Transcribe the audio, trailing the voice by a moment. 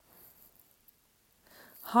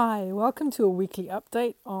Hi, welcome to a weekly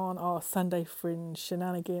update on our Sunday Fringe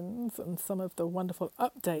shenanigans and some of the wonderful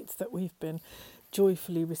updates that we've been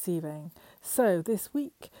joyfully receiving. So this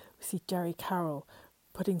week we see Jerry Carroll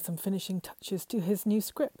putting some finishing touches to his new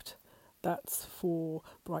script. That's for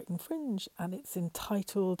Brighton Fringe and it's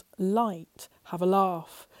entitled Light, Have a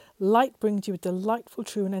Laugh. Light brings you a delightful,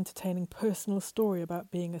 true and entertaining personal story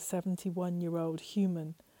about being a 71-year-old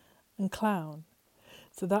human and clown.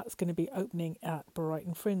 So that's going to be opening at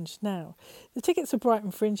Brighton Fringe. Now, the tickets for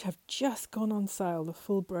Brighton Fringe have just gone on sale. The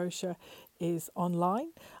full brochure is online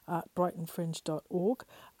at brightonfringe.org.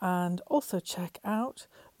 And also check out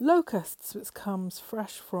Locusts, which comes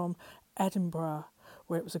fresh from Edinburgh,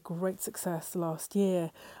 where it was a great success last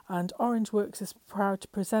year. And Orange Works is proud to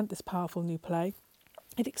present this powerful new play.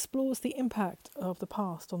 It explores the impact of the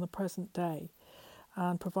past on the present day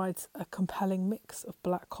and provides a compelling mix of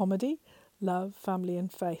black comedy, love, family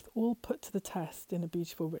and faith, all put to the test in a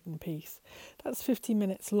beautiful written piece. That's 50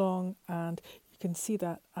 minutes long and you can see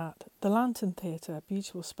that at the Lantern Theatre, a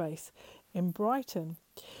beautiful space in Brighton,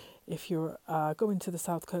 if you're going to the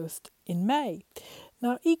South Coast in May.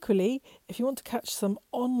 Now, equally, if you want to catch some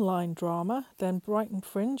online drama, then Brighton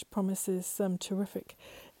Fringe promises some terrific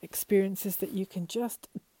experiences that you can just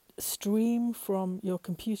stream from your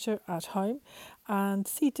computer at home. And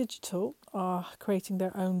C Digital are creating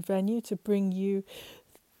their own venue to bring you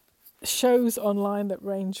shows online that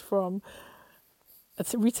range from a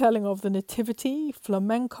retelling of the Nativity,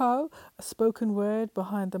 flamenco, a spoken word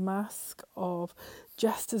behind the mask of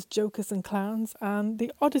jesters, jokers and clowns, and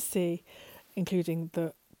the Odyssey, including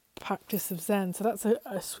the practice of Zen. So that's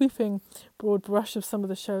a sweeping broad brush of some of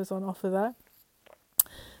the shows on offer there.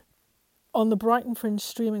 On the Brighton Fringe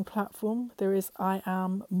streaming platform, there is I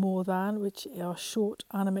Am More Than, which are short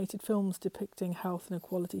animated films depicting health and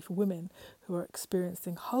equality for women who are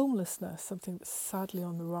experiencing homelessness, something that's sadly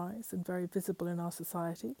on the rise and very visible in our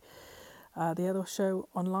society. The other show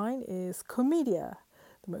online is Commedia,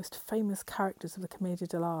 the most famous characters of the Commedia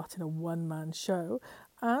dell'arte in a one-man show,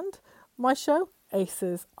 and my show,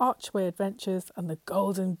 Ace's Archway Adventures and the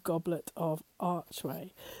Golden Goblet of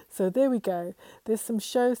Archway. So there we go. There's some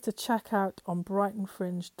shows to check out on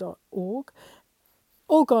brightonfringe.org.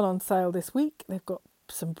 All gone on sale this week. They've got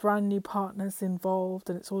some brand new partners involved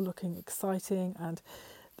and it's all looking exciting and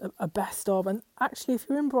a best of. And actually, if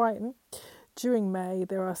you're in Brighton during May,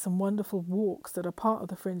 there are some wonderful walks that are part of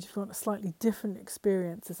the Fringe. If you want a slightly different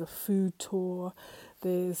experience, there's a food tour,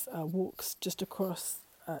 there's walks just across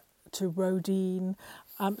to Rodine,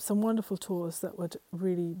 some wonderful tours that would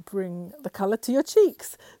really bring the colour to your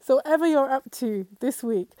cheeks. So whatever you're up to this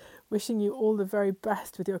week, wishing you all the very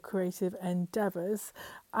best with your creative endeavours.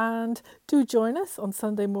 And do join us on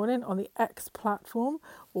Sunday morning on the X platform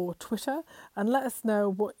or Twitter and let us know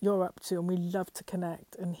what you're up to, and we love to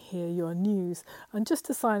connect and hear your news. And just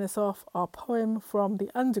to sign us off, our poem from the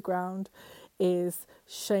underground is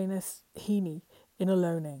Seamus Heaney in a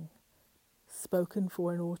Loaning. Spoken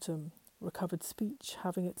for in autumn, recovered speech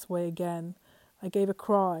having its way again. I gave a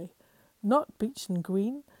cry, not beechen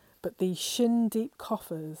green, but these shin-deep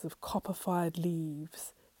coffers of copper-fired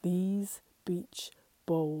leaves, these beech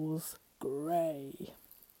bowls grey.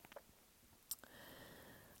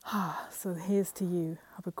 So here's to you.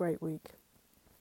 Have a great week.